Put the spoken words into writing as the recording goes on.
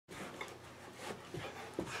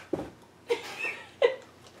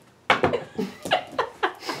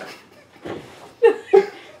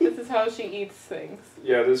how she eats things.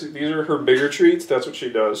 Yeah, these are her bigger treats. That's what she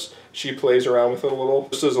does. She plays around with it a little.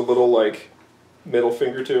 Just as a little, like, middle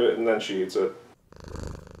finger to it, and then she eats it.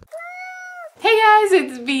 Hey guys,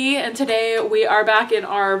 it's V, and today we are back in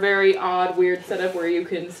our very odd, weird setup where you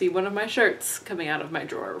can see one of my shirts coming out of my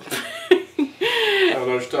drawer. I don't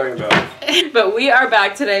know what you're talking about. But we are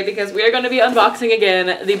back today because we are going to be unboxing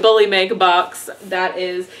again the Bullymake box. That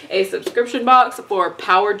is a subscription box for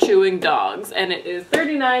power chewing dogs, and it is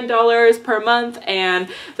 $39 per month. And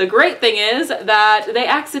the great thing is that they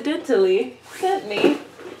accidentally sent me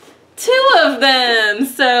 2 of them.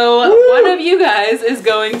 So woo! One of you guys is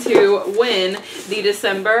going to win the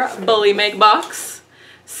December Bullymake box.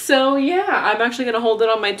 So yeah, I'm actually going to hold it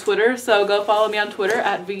on my Twitter, so go follow me on Twitter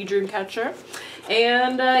at Viidreamcatcher.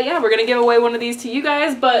 And yeah, we're going to give away one of these to you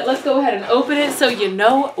guys, but let's go ahead and open it so you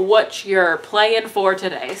know what you're playing for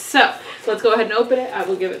today. So let's go ahead and open it. I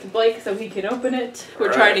will give it to Blake so he can open it.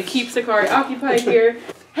 We're trying to keep Sakari occupied here.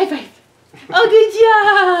 High five. Oh,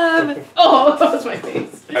 good job. Oh, that was my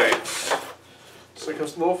face. Alright, so it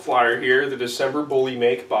comes with a little flyer here, the December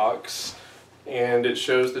Bullymake box. And it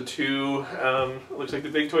shows the 2, it looks like the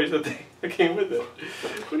big toys that came with it.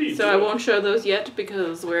 What are you doing? I won't show those yet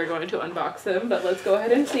because we're going to unbox them, but let's go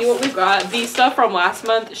ahead and see what we've got. The stuff from last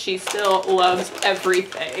month, she still loves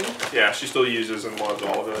everything. Yeah, she still uses and loves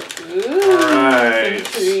all of it. Ooh, alright.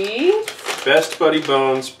 some treats. Best Buddy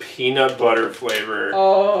Bones peanut butter flavor.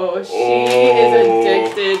 Oh, she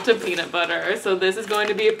is addicted to peanut butter, so this is going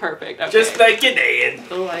to be perfect. Okay. Just like your dad.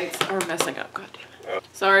 The lights are messing up. God damn it.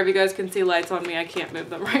 Sorry if you guys can see lights on me, I can't move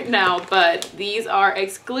them right now, but these are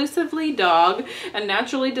exclusively dog, a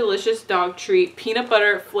naturally delicious dog treat, peanut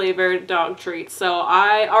butter flavored dog treat. So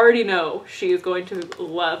I already know she is going to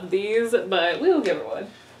love these, but we will give her one.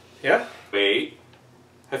 Yeah? Wait.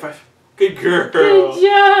 High five. Good girl. Good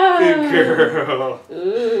job. Good girl.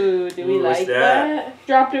 Ooh, do we like that?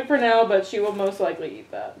 Dropped it for now, but she will most likely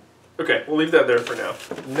eat that. Okay, we'll leave that there for now.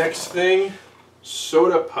 Next thing,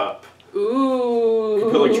 Soda Pup. Ooh.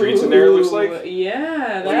 You put like treats in there, it looks like?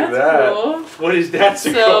 Yeah, that's cool. What is that?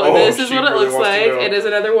 So this is what it looks like. It is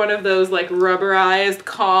another one of those like rubberized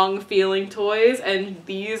Kong feeling toys, and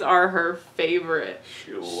these are her favorite.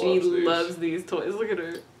 She loves these toys. Look at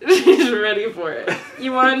her. She's ready for it.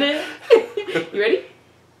 You want it? You ready?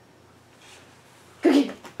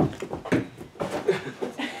 Cookie.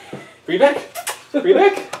 Bring it back. Bring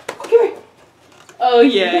it back. Come here. Oh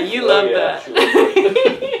yeah, you love that. Sure.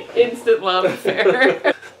 Instant love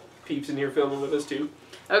affair. Peeps in here filming with us too.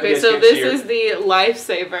 Okay, so this is the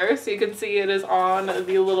Lifesaver. So you can see it is on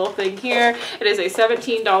the little thing here. It is a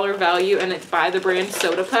 $17 value, and it's by the brand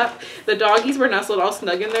Soda Pup. The doggies were nestled all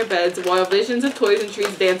snug in their beds while visions of toys and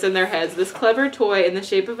treats dance in their heads. This clever toy in the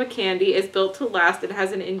shape of a candy is built to last and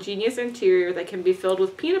has an ingenious interior that can be filled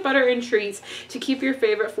with peanut butter and treats to keep your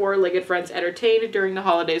favorite 4-legged friends entertained during the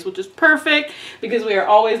holidays, which is perfect because we are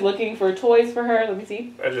always looking for toys for her. Let me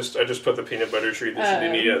see. I just put the peanut butter treat that she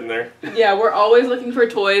didn't eat in there. Yeah, we're always looking for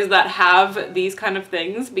toys that have these kind of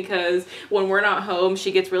things because when we're not home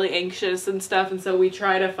she gets really anxious and stuff, and so we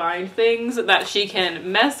try to find things that she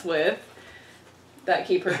can mess with that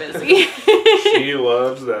keep her busy. She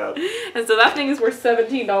loves that. And so that thing is worth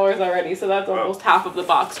 $17 already, so that's almost half of the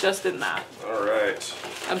box just in that. Alright.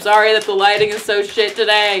 I'm sorry that the lighting is so shit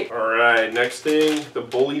today. Alright, next thing, the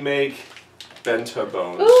Bullymake Bento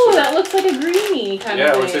Bones. Ooh, that looks like a greenie kind of thing.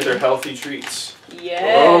 Yeah, it looks like they're healthy treats.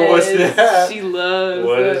 Yes. Oh, what's that? She loves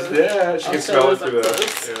What is that? She can smell it through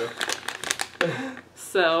that. Yeah.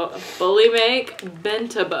 So, Bullymake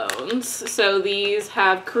Bento Bones. So these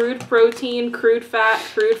have crude protein, crude fat,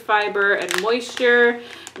 crude fiber, and moisture.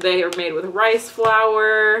 They are made with rice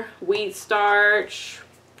flour, wheat starch,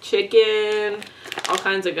 chicken, all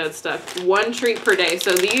kinds of good stuff. 1 treat per day.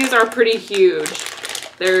 So these are pretty huge.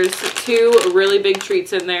 There's 2 really big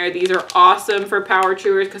treats in there. These are awesome for power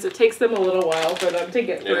chewers because it takes them a little while for them to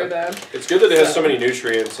get through them. It's good that it has so many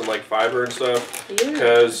nutrients and like fiber and stuff. Yeah.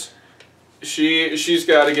 Because she's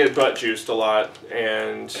got to get butt juiced a lot,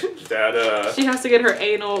 and that she has to get her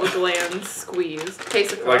anal glands squeezed.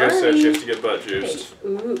 Taste like I said, she has to get butt juiced.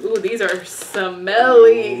 Ooh, these are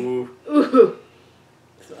smelly. Ooh.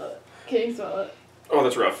 Smell it. Can you smell it? Oh,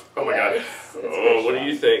 that's rough. Oh my god. Oh, what do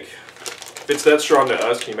you think? If it's that strong to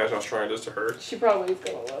us, can you imagine how strong it is to her? She probably is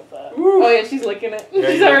gonna love that. Ooh. Oh yeah, she's licking it. Yeah,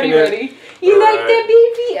 she's already ready. You like that,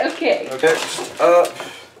 baby? Okay. Next up,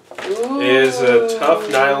 Ooh. is a tough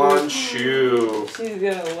nylon shoe. She's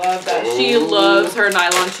gonna love that. Ooh. She loves her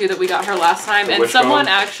nylon shoe that we got her last time. And someone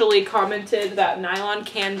actually commented that nylon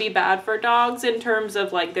can be bad for dogs in terms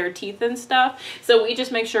of like their teeth and stuff. So we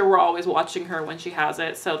just make sure we're always watching her when she has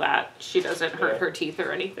it so that she doesn't hurt her teeth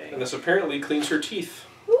or anything. And this apparently cleans her teeth.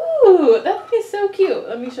 Ooh, that is so cute.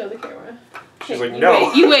 Let me show the camera. She's like,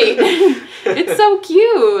 no. You wait. It's so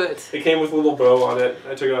cute. It came with a little bow on it.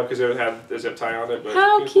 I took it off because it had a zip tie on it. But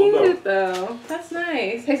how cute, though. That's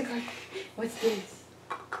nice. Hey, what's this?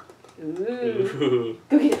 Ooh.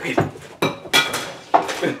 Go get it.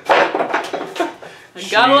 I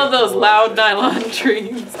gotta love those loud nylon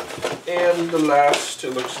trees. And the last,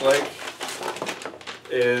 it looks like,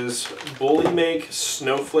 is Bullymake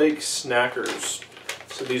Snowflake Snackers.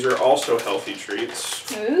 So these are also healthy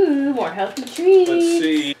treats. Ooh, more healthy treats. Let's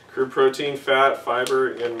see. Crude protein, fat,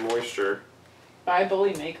 fiber, and moisture. By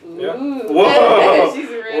Bullymake. Ooh. Yeah. Whoa! She's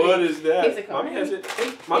ready. What is that? Mommy has it.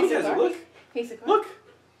 Hey, Mommy has it. Look. Look.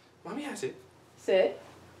 Mommy has it. Sit.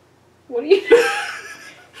 What are you doing?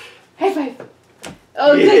 High five.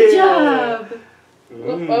 Oh, yeah. Good job.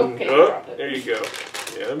 Okay. Oh, there you go.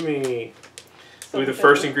 Yummy. Ooh, the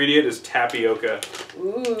first ingredient is tapioca.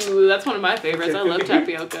 Ooh, that's one of my favorites. I love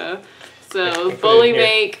tapioca. So,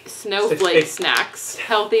 Bullymake Snowflake Snacks.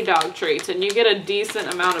 Healthy dog treats. And you get a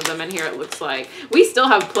decent amount of them in here, it looks like. We still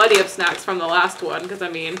have plenty of snacks from the last one. Because, I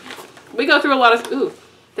mean, we go through a lot of... Ooh,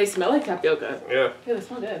 they smell like tapioca. Yeah. Yeah, they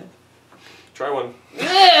smell good. Try one.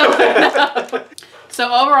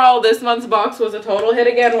 So overall, this month's box was a total hit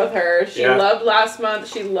again with her. She loved last month.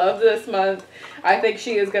 She loved this month. I think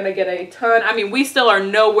she is going to get a ton. I mean, we still are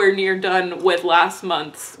nowhere near done with last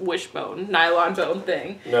month's wishbone, nylon bone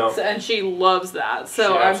thing. No. So, and she loves that.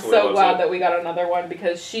 So I'm so glad that we got another one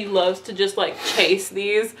because she loves to just like chase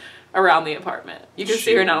these around the apartment. You can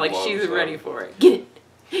see her now, like she's ready for it. Get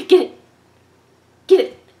it. Get it.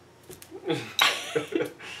 Get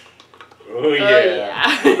it. Oh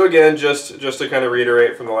yeah. So again, just to kind of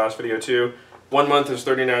reiterate from the last video too, 1 month is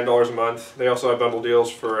 $39 a month. They also have bundle deals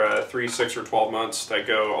for 3, 6, or 12 months that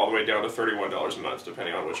go all the way down to $31 a month,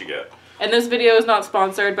 depending on what you get. And this video is not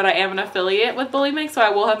sponsored, but I am an affiliate with Bullymake, so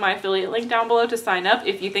I will have my affiliate link down below to sign up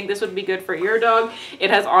if you think this would be good for your dog.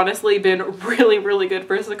 It has honestly been really, really good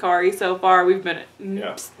for Sakari so far. We've been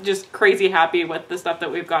just crazy happy with the stuff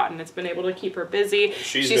that we've gotten. It's been able to keep her busy.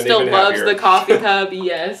 She still loves the coffee cup.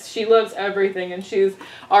 Yes, she loves everything, and she's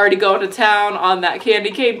already going to town on that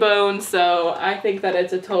candy cane bone, so I think that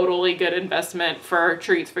it's a totally good investment for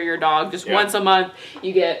treats for your dog. Just once a month,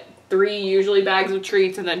 you get 3 usually bags of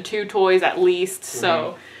treats and then 2 toys at least.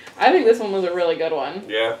 So I think this one was a really good one.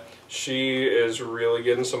 Yeah, she is really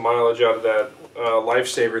getting some mileage out of that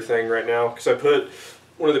Lifesaver thing right now because I put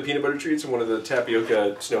one of the peanut butter treats and one of the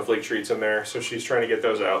tapioca snowflake treats in there, so she's trying to get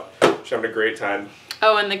those out. She's having a great time.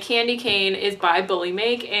 Oh, and the candy cane is by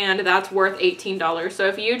Bullymake, and that's worth $18. So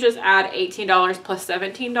if you just add $18 plus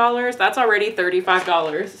 $17, that's already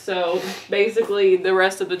 $35. So basically, the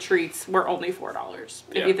rest of the treats were only $4,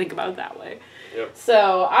 if you think about it that way. Yep.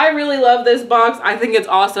 So I really love this box. I think it's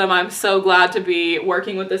awesome. I'm so glad to be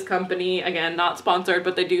working with this company. Again, not sponsored,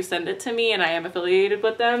 but they do send it to me, and I am affiliated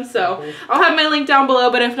with them. So I'll have my link down below,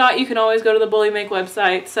 but if not, you can always go to the Bullymake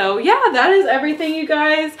website. So yeah, that is everything, you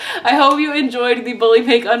guys. I hope you enjoyed the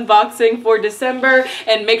Bullymake unboxing for December,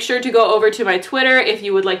 and make sure to go over to my Twitter if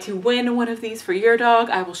you would like to win one of these for your dog.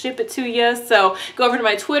 I will ship it to you. So go over to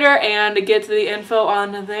my Twitter and get the info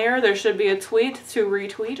on there. There should be a tweet to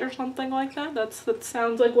retweet or something like that. That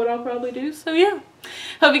sounds like what I'll probably do. So yeah,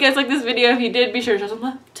 hope you guys liked this video. If you did, be sure to show some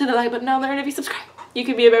love to the like button down there, and if you subscribe, you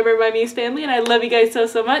can be a member of my Muse family, and I love you guys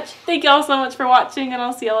so much. Thank you all so much for watching, and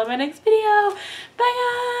I'll see y'all in my next video.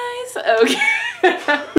 Bye guys. Okay.